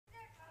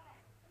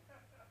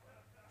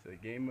So the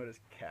game mode is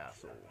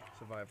Castle.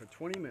 Survive for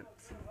 20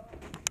 minutes.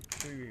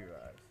 3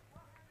 revives.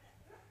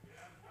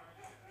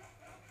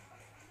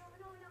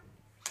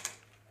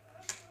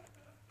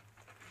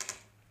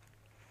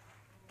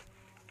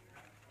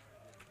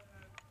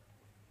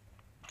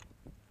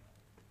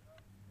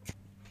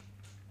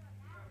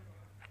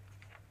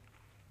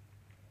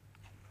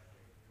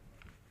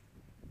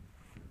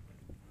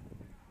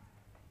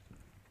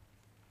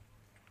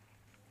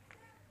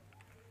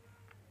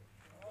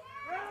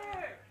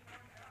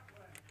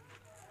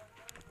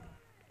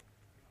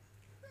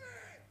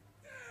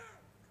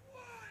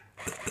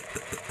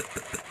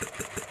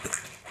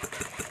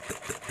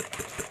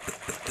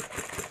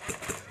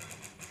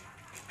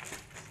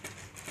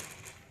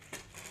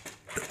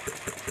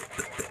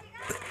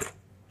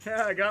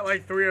 Yeah, I got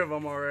like 3 of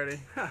them already.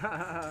 Right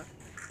side,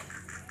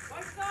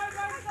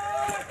 right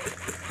side!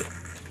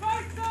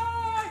 Right side!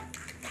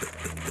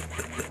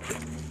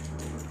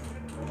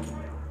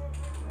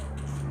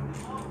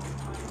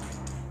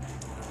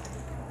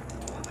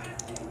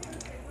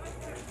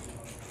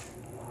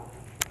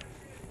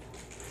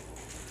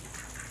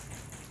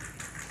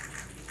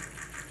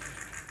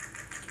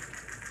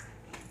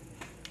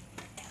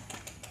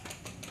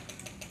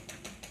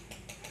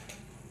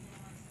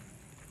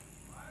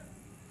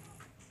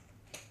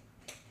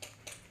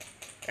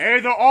 Hey,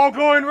 they're all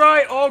going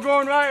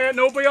right,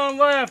 nobody on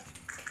left.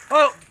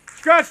 Oh,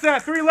 scratch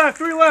that, 3 left,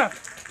 3 left.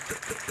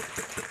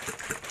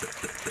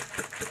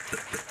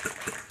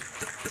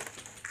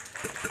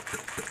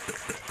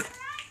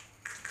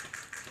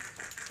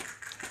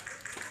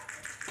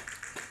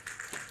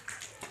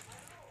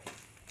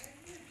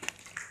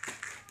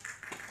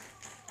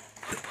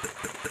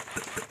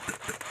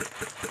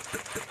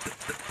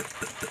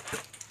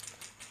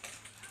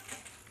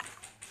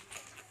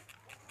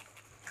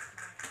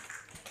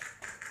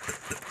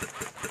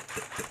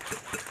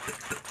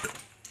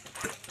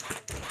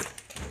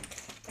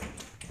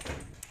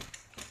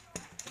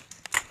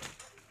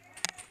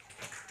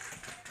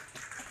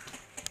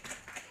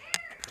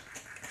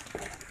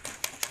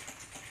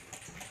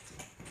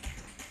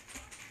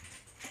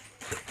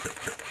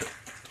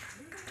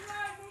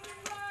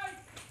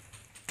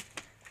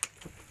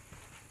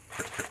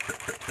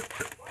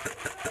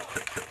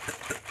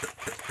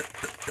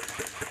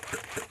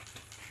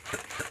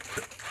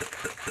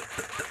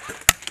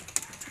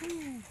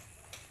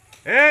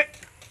 Hey!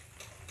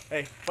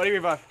 Hey, buddy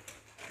revive.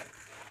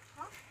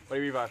 Huh?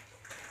 Buddy revive.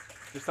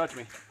 Just touch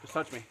me. Just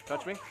touch me.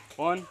 Touch me.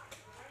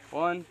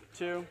 1,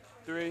 2,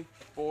 3,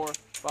 4,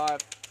 5,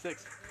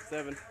 6,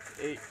 7,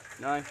 8,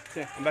 9,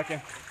 10. I'm back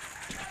in.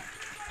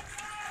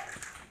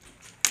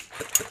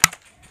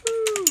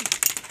 Woo!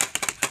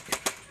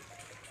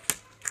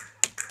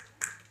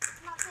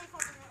 Not safe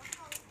over there.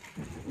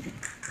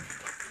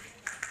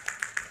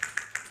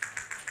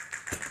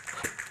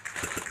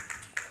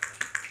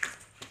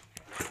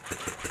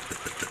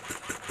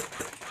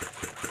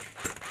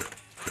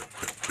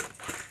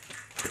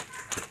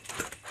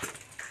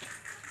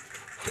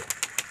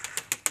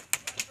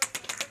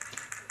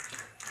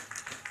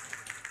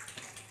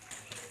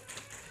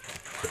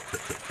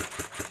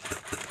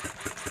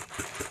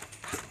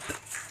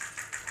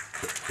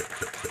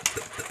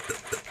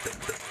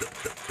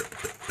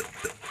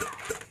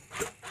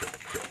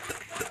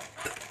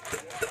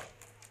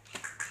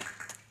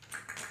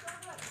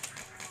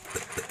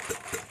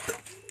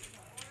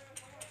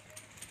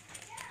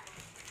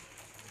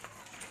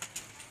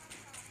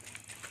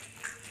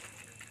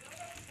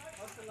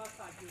 What's the left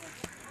side doing?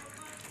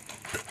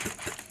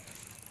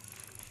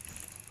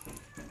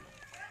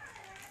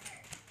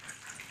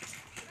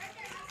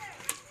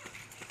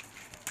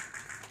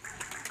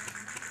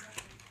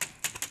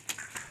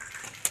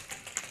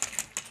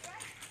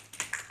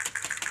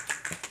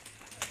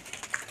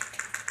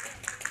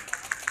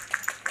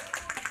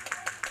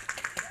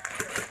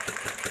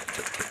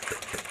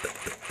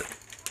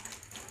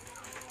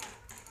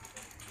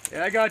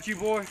 Yeah, I got you,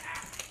 boy.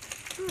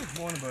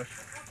 More in the bush.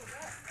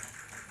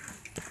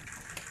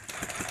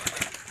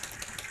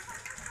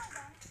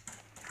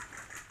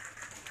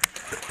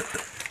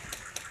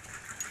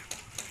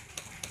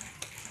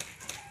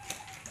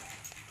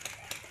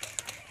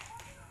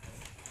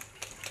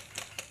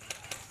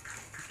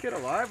 This kid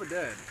alive or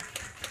dead?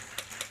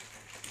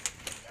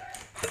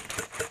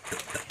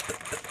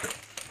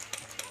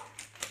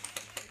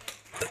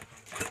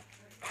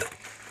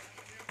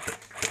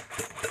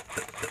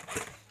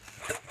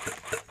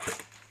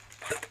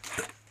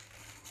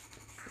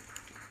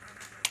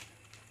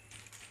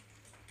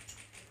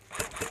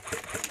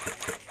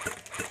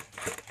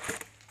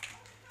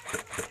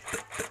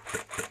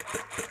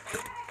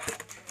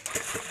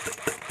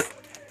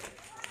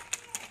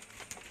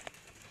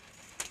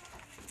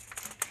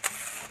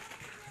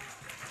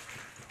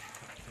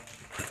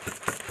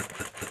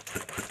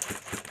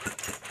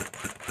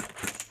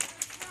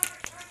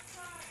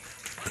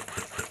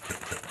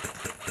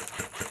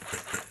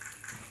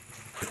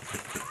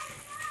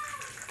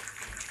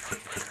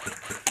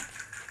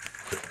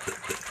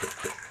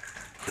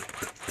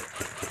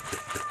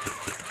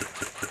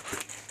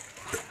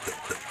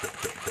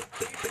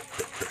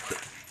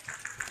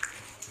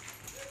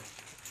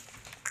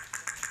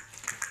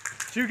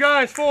 Two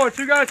guys forward,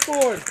 two guys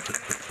forward.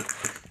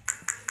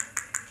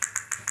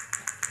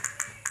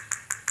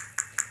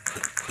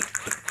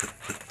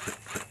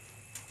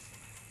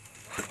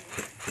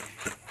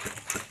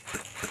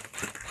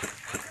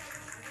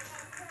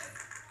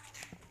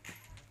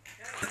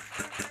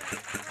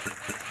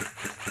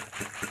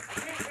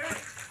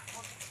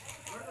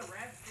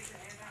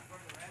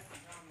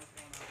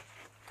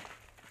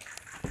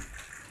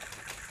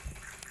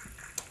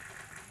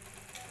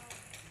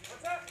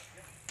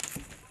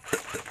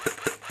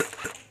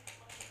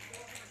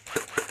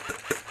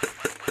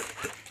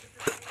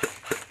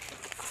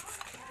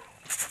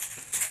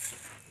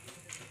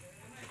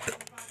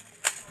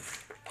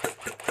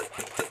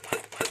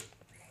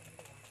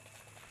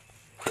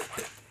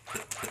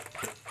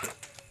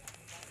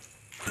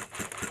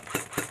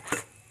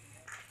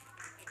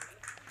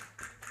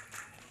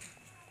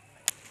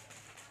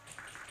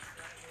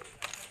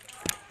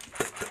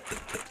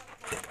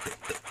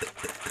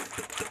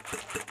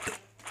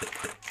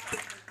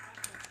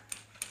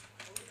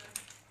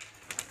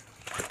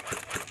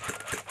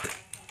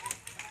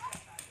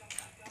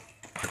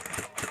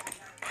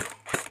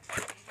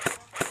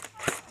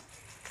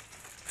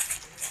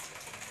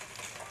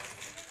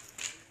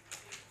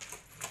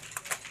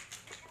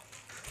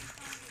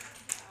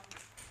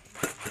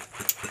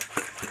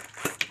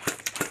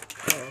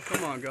 Oh,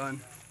 come on,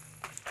 gun.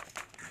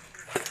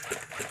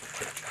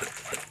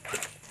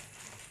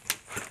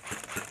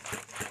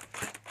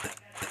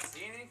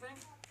 See anything?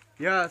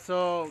 Yeah,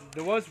 so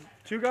there was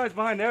two guys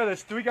behind there.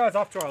 There's three guys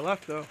off to our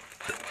left, though.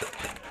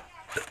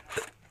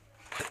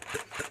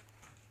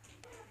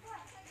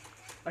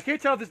 I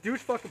can't tell if this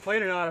dude's fucking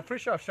playing or not. I'm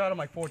pretty sure I've shot him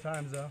like 4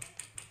 times, though.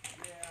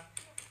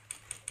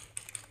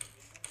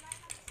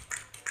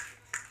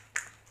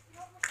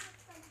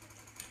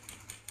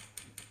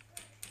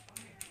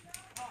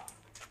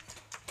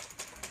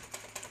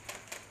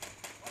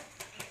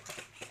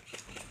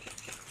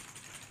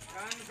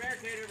 Behind the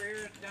barricade over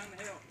here down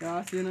the hill. Yeah,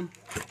 I seen him.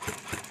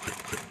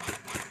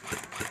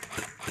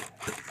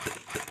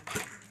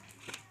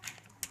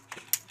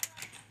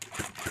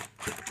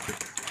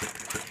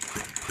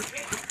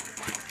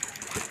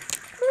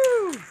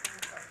 Woo!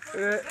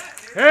 Hit!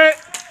 Hit!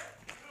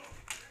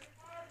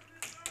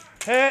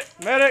 Hit!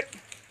 Medic!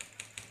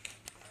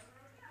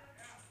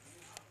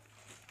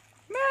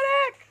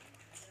 Medic!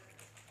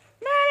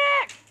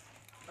 Medic!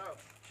 Oh,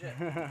 shit.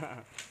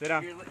 Sit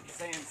down. You're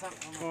saying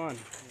something. 1,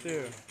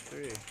 2,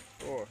 3,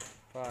 4,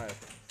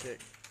 5,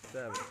 6,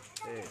 7,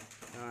 8,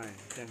 9,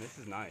 10. This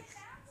is nice.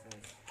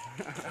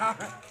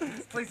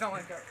 Please don't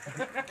let go.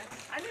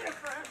 I need a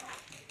friend.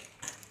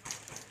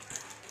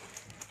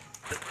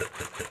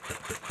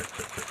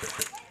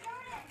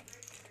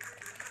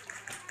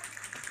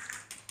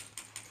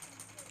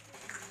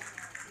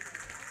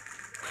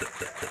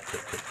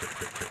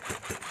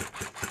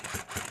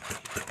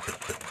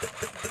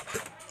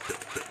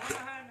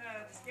 Behind the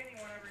skinny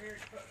one over here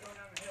is going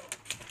down the hill.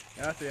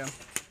 Yeah, I see him.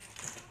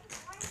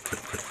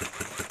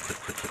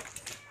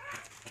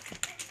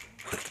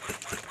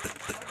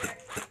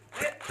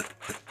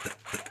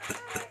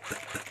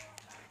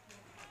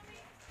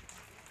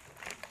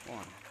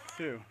 One,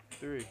 2,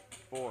 3,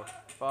 4,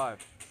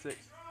 5, 6,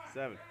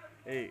 7,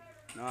 8,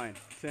 9,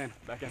 10.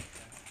 Back in.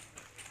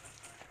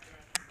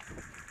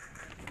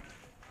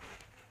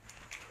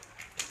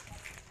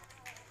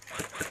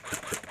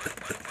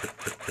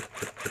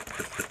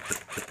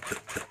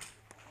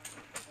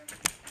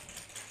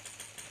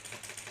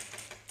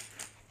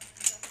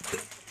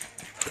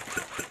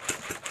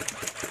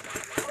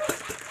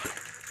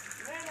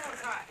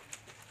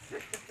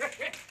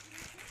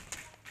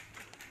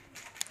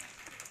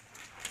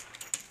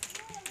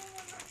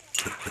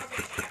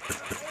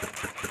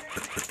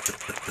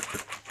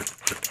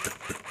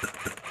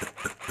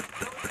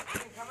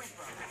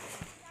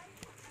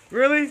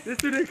 Really? This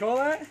dude didn't call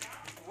that?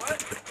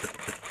 What?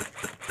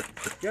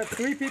 You got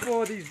 3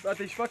 people at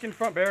these fucking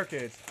front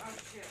barricades. Oh,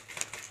 shit.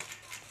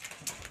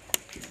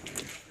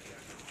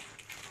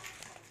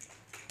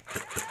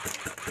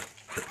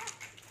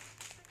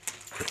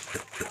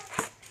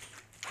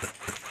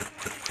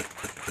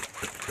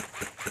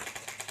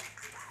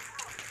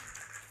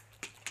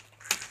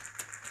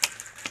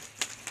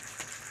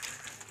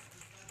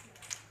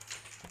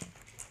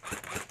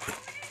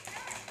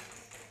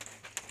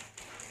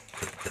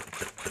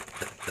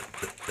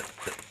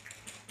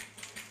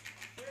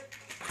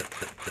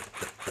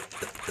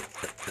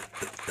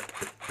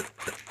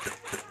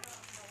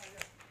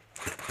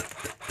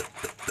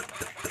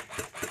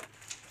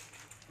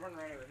 Run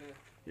right over here.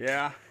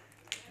 Yeah.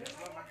 There's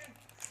one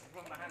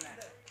behind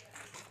that.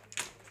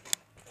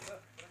 Yeah,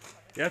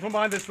 there's one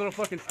behind this little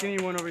fucking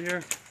skinny one over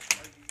here.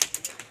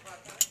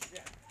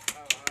 Yeah.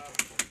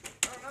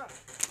 I don't know.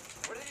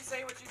 What did he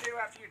say what you do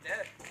after you're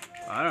dead?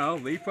 I don't know.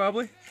 Leave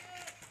probably.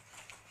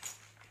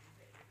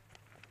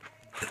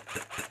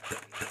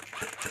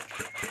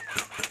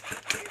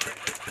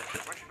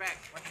 Watch your back.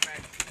 Watch your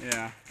back.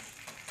 Yeah.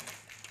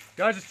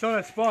 Guys just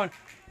trying to spawn.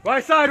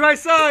 Right side, right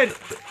side!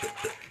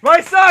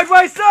 Right side,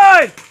 right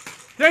side!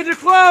 Danger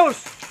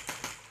close!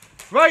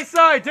 Right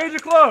side, danger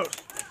close.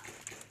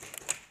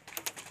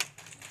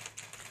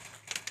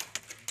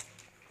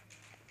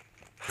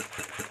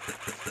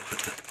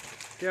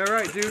 Yeah,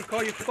 right, dude.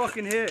 Call your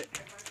fucking hit.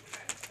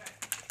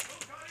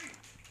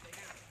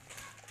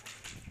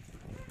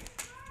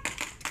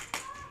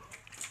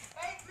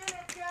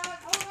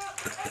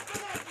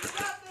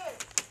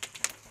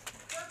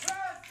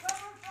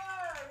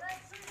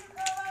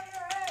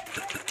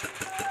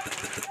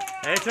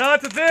 Hey, tell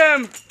it to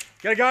them.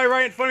 Got a guy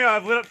right in front of me.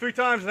 I've lit up 3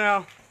 times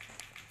now.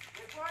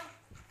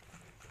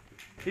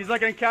 He's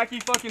like in khaki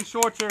fucking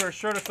shorts or a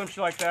shirt or some shit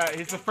like that.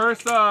 He's the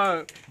first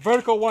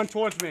vertical one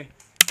towards me.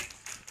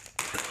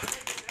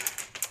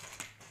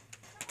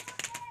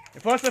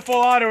 And plus the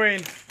full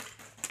autoing. Was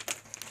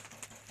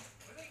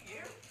it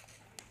you?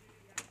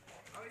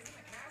 Oh, he's in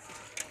the castle.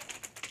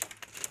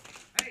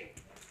 Hey.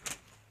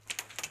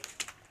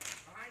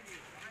 Behind you.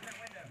 Behind that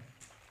window.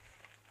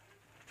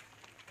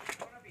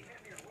 Don't want to be hit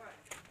me or what?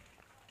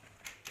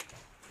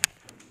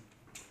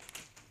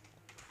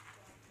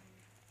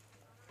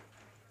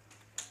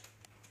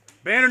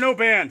 Band or no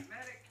band?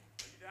 Medic.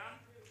 Are you down?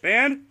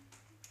 Band?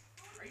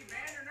 Are you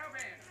banned or no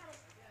banned?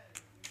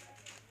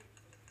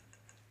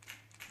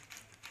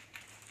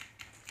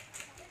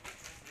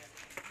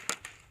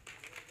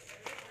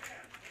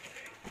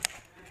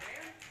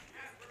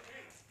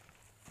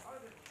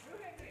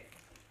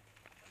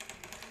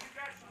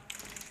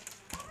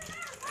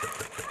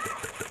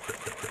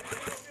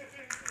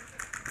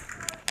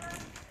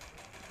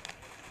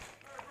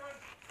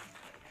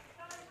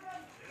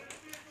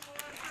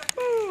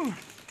 Woo.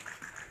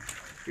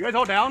 You guys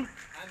all down?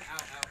 I'm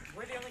out.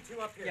 We're the only 2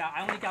 up here. Yeah,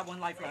 I only got 1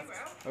 life left.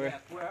 Okay. Yeah,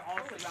 we're all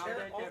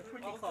surrounded. They're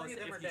pretty close if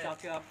you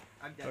duck up.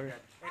 I'm dead. Okay.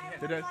 I have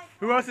You're one dead. life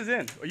Who else is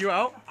in? Are you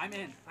out? I'm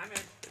in. I'm in.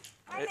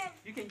 I'm in.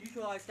 You can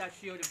utilize that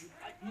shield if you...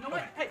 you know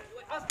what? Hey,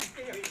 Austin,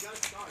 stay here. Yeah,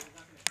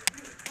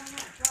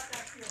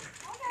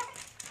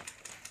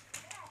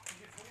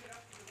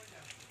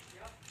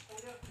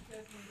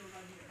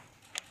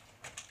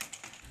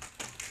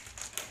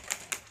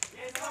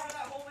 it's over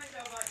that whole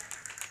window, but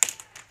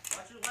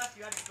watch your left.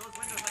 You got those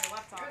windows on your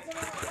left side.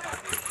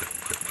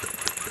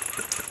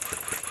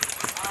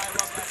 I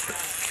love that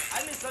sound.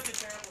 I'm in such a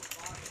terrible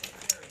spot.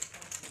 Medic!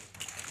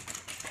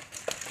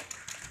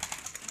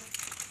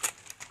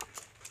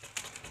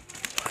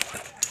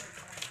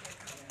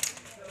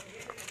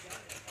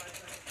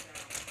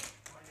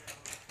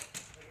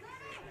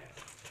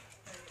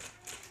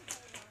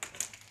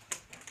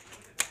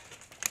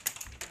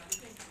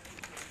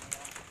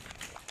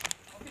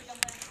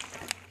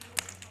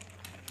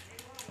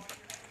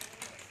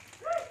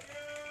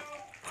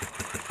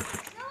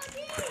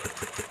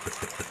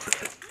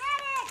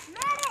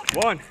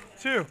 1,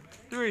 2,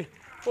 3,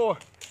 4,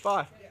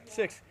 5,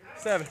 6,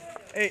 7,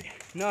 8,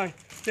 9,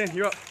 10.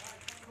 You're up.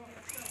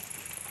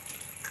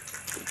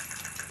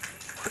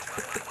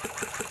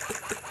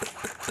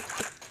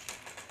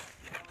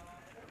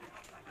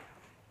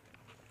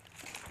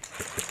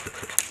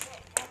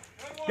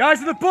 Guys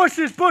in the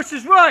bushes,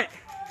 bushes right.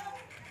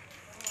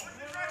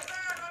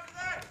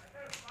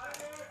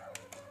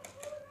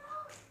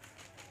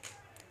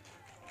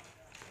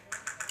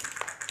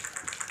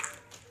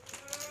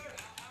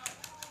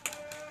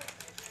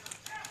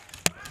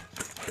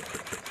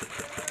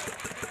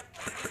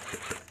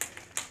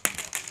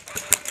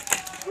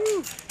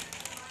 Woo.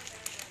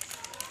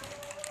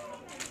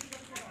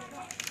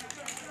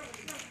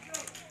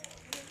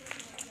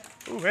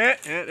 Ooh, hit.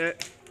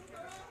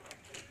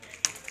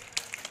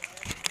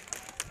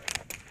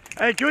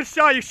 Hey, good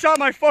shot. You shot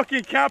my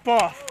fucking cap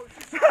off.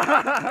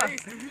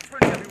 Nice, dude. You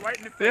turned at me right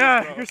in the face,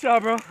 Yeah, bro. good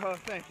shot, bro. Oh,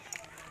 thanks.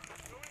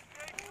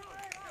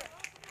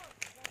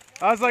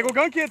 I was like, well,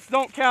 gun kits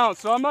don't count,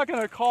 so I'm not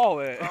gonna call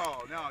it.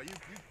 Oh no, you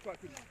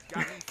fucking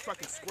got me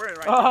fucking square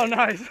right Oh, there.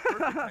 nice.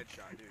 Perfect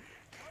headshot, dude.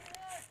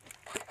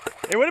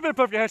 It would have been a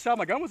perfect headshot.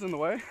 My gun was in the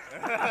way.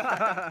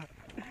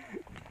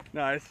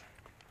 Nice.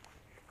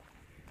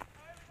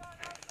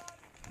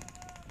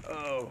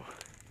 Oh.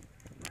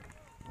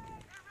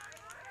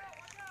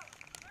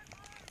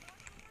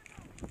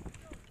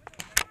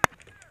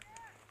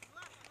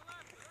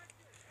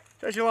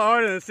 It's actually a lot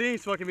harder than it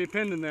seems fucking be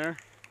pinned in there.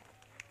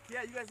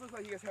 Yeah, you guys look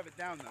like you guys have it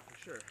down though, for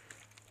sure.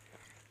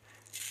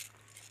 Just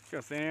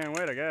gonna stand here and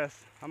wait, I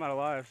guess. I'm out of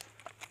lives.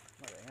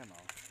 I'm out of ammo.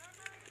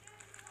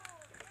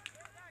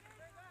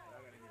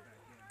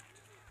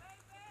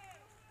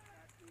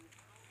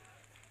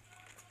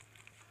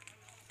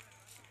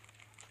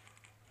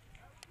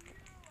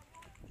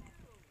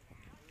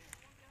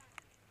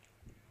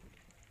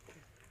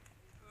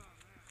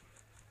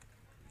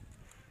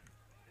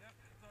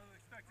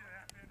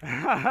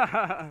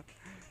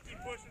 Keep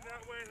pushing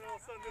that way and all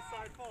of a sudden this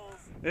side falls.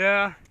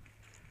 Yeah.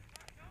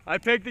 I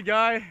picked the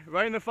guy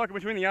right in the fucking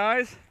between the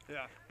eyes.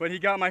 Yeah. But he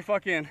got my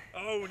fucking...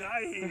 Oh,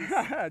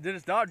 nice. did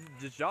his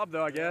job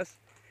though, I guess.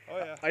 Oh,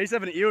 yeah. I used to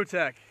have an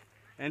EOTech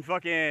and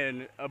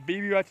fucking a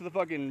BB right to the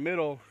fucking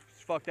middle.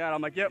 Fuck that.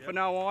 I'm like, yep, from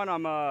now on,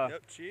 I'm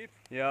Yep, cheap.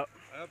 Yep.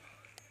 Yep.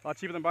 A lot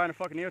cheaper than buying a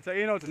fucking EOTech.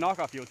 You know, it's a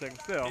knockoff EOTech,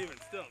 but still. Even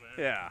still, man.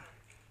 Yeah.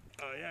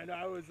 Oh yeah, no,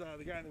 I was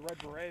the guy in the red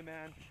beret,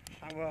 man.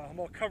 I'm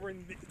all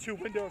covering the two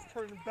windows,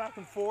 turning back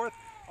and forth.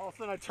 All of a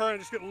sudden I turn and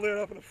just get lit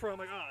up in the front.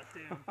 I'm like,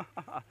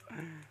 oh,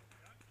 damn.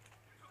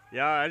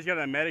 Yeah, I just got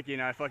a medic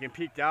and I fucking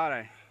peeked out.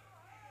 I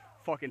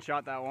fucking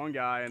shot that one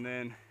guy and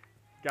then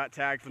got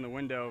tagged from the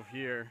window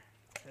here.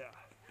 Yeah.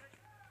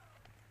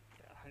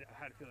 Yeah,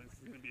 I had a feeling this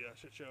was going to be a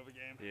shit show of a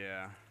game.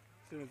 Yeah.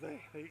 As soon as they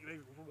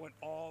went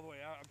all the way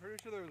out. I'm pretty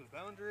sure there was a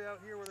boundary out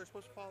here where they're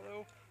supposed to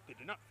follow. They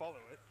did not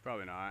follow it.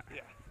 Probably not.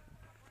 Yeah.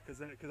 Because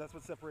that's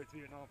what separates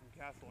Vietnam from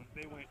Castle. And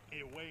they went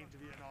away into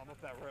Vietnam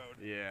up that road.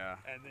 Yeah.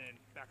 And then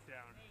back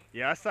down.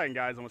 Yeah, I was sighting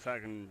guys almost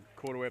like a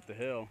quarter way up the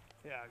hill.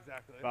 Yeah,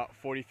 exactly. About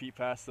 40 feet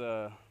past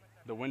the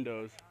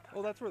windows.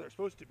 Well, that's where they're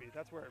supposed to be.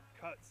 That's where it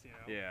cuts, you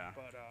know. Yeah.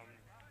 But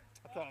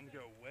I thought them to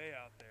go way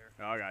out there.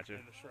 Oh, I got you.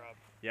 In the shrub.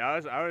 Yeah,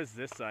 I was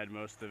this side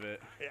most of it.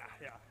 Yeah,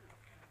 yeah.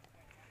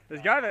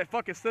 This guy that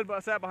fucking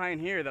sat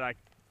behind here that I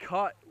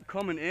caught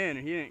coming in,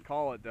 and he didn't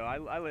call it though.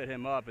 I lit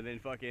him up, and then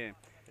fucking.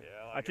 Yeah.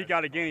 I peek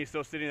out again. He's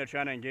still sitting there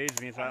trying to engage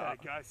me. So I had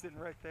a guy sitting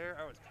right there.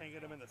 I was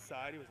pinging him in the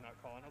side. He was not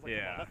calling. I was like,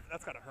 yeah. Come on,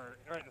 that's gotta hurt.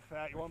 Right in the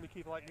fat. You want me to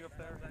keep lighting you up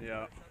there?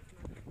 Yeah.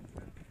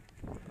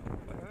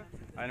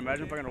 I'd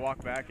imagine if I'm gonna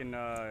walk back and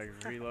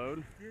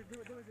reload.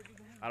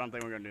 I don't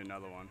think we're gonna do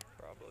another one.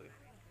 Probably.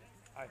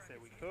 I say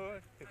we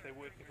could if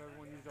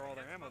everyone used all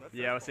their ammo. That's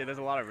yeah, I would say there's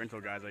a lot of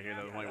rental guys out here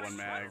that only one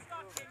mag.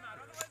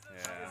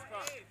 Yeah.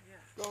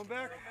 Going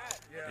back?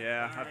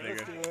 Yeah, I figured.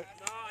 Let's do it.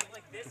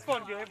 It's a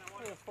fun game.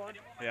 It was fun.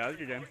 Yeah, it was a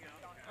good game.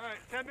 All right,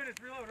 10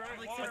 minutes reload, right?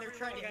 Like when they're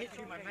trying to hit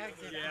you, my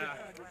mag's in. Yeah.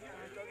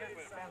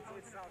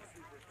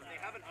 They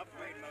have an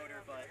upgrade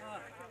motor, but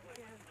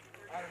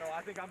I don't know.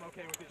 I think I'm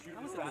okay with it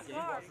shooting as fast as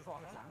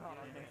long as I'm not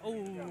on it.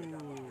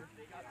 Oh.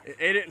 It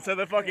ate it instead of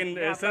the fucking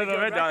instead of the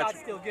red dots.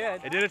 Still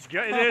good. It did its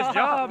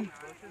job.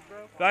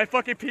 So I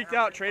fucking peeked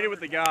out, traded with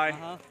the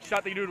guy,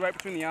 shot the dude right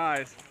between the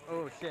eyes.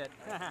 Oh shit.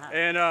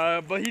 And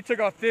but he took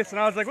off this, and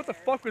I was like, "What the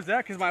fuck was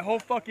that?" Because my whole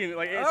fucking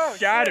it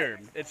shattered.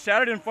 Shit. It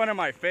shattered in front of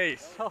my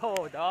face.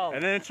 Oh dog.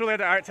 And then it's really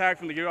had to tag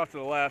from the dude off to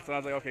the left, and I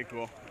was like, "Okay,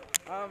 cool."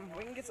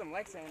 we can get some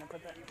leg sand and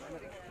put that.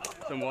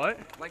 Some what?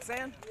 Leg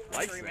sand?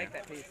 Leg sand. sand? Make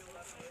that piece.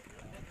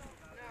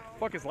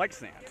 Fuck is like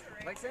sand?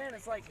 Leg sand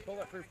is like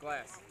bulletproof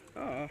glass.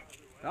 Oh,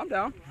 I'm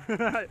down.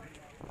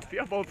 If you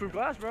got bulletproof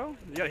glass, bro,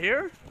 you got it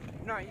here?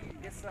 No, you can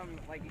get some,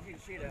 like, you can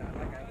shoot a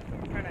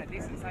kind of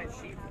decent sized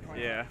sheet for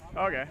 20 Yeah,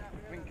 okay.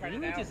 We can cut You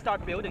it need out. to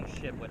start building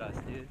shit with us,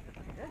 dude.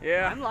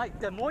 Yeah. I'm like,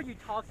 the more you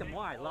talk, the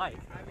more I like.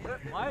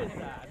 Why is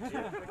that?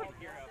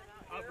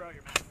 I'll throw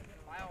your mask.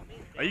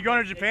 Are you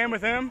going to Japan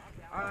with him?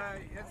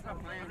 It's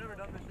not planned. I've never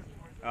done this.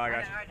 Oh, I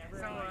got you.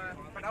 So,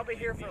 but I'll be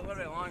here for a little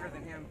bit longer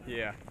than him.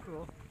 Yeah.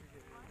 Cool.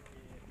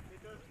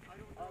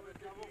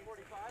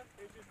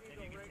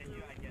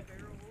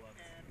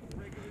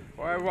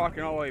 Why are we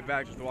walking all the way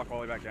back just to walk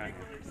all the way back down?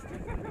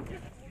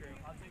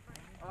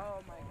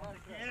 Oh my god.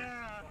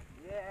 Yeah.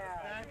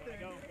 Yeah.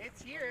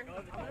 It's here.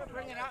 I'm gonna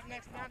bring it out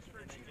next match for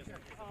a shoot.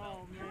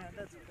 Oh man,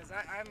 that's Because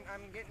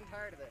I'm getting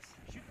tired of this.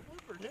 shoot the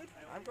blooper, dude.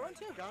 I'm going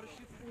to. Gotta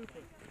shoot the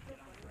blooper.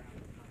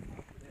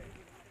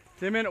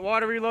 10-minute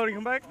water reload and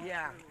come back?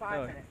 Yeah, 5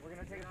 Oh. minutes. We're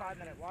gonna take a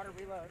 5-minute water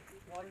reload.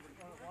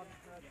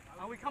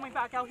 Are we coming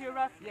back out here,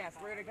 ref? Yes,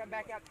 we're gonna come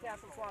back out to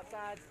Castle Slot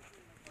sides.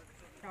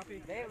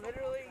 Copy. They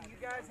literally, you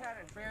guys had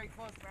a very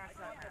close match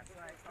that match, so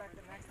I expect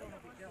the next one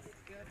will be just as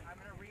good. I'm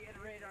gonna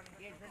reiterate on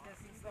engagement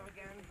distance though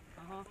again.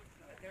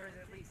 But there was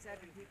at least 7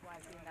 people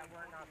I've seen that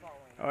were not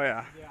following. Oh,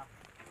 yeah.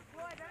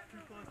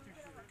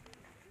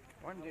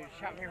 One dude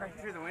shot me right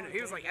through the window.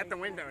 He was like at the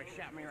window and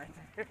shot me right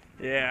there.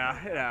 Yeah,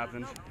 it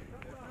happens.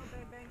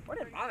 What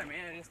didn't bother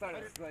me? I just thought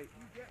it was like.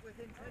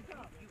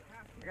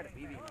 I got a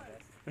BB in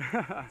this.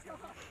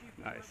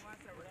 Nice.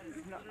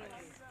 Not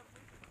nice.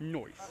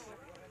 Nice.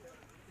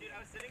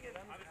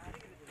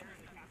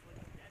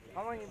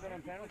 How long have you been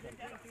in Pendleton?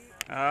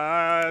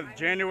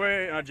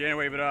 January, not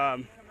January,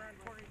 but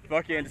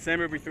fucking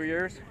December will be 3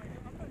 years. Did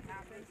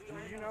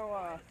you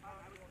know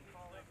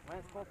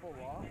Lance Corporal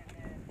Law?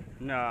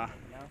 Nah.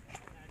 No?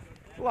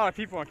 A lot of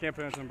people on Camp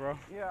Pendleton, bro.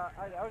 Yeah,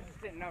 I was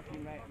just didn't know if you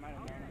might have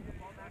known it.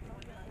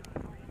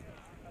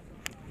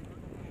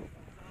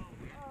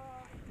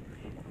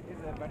 He's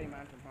a buddy of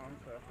mine from home,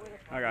 so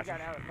I got he got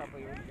you. out a couple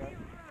years ago.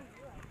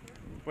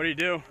 What do you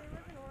do?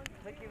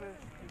 I think he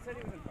said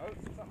he was in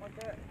boats or something like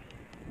that.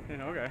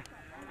 Yeah, okay.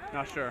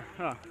 Not sure.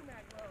 Huh.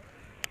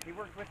 He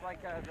worked with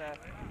like the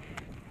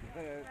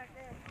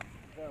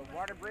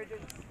water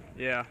bridges.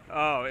 Yeah.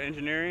 Oh,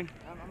 engineering?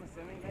 I'm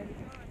assuming maybe.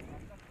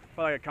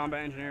 Probably like a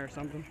combat engineer or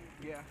something.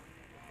 Yeah.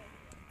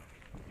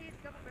 See,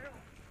 it's double barrel.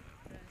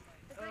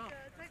 It's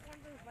like one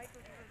of those Vipers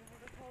or whatever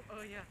they're called.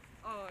 Oh yeah.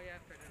 Oh yeah.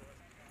 I've heard of it.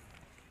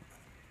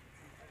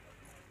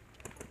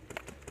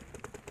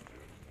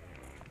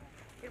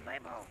 Your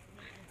paintball.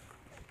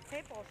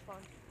 Paintball's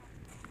fun.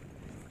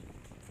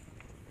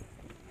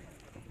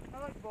 I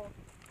like both.